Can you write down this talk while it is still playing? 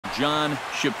John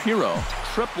Shapiro.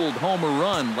 Tripled homer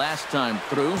run last time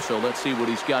through, so let's see what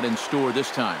he's got in store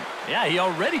this time. Yeah, he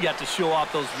already got to show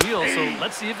off those wheels, so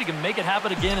let's see if he can make it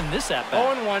happen again in this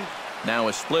at-bat. 0-1. Now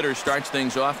a splitter starts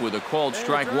things off with a called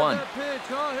strike one. Here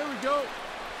we go.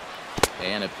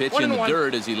 And a pitch in the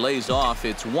dirt as he lays off.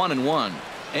 It's 1-1.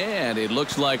 And it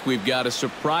looks like we've got a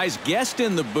surprise guest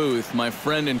in the booth, my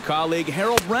friend and colleague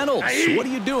Harold Reynolds. What are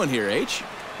you doing here, H?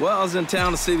 Well, I was in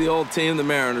town to see the old team, the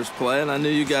Mariners, play, and I knew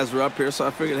you guys were up here, so I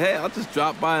figured, hey, I'll just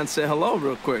drop by and say hello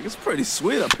real quick. It's pretty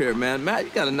sweet up here, man. Matt, you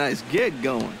got a nice gig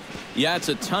going. Yeah, it's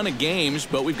a ton of games,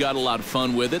 but we've got a lot of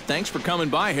fun with it. Thanks for coming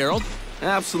by, Harold.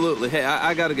 Absolutely. Hey,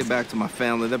 I got to get back to my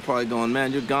family. They're probably going,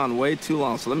 man, you're gone way too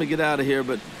long, so let me get out of here,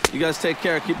 but you guys take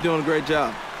care. Keep doing a great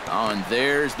job. Oh, and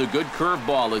there's the good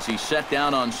curveball as he set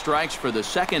down on strikes for the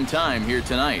second time here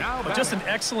tonight. Just an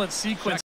excellent sequence.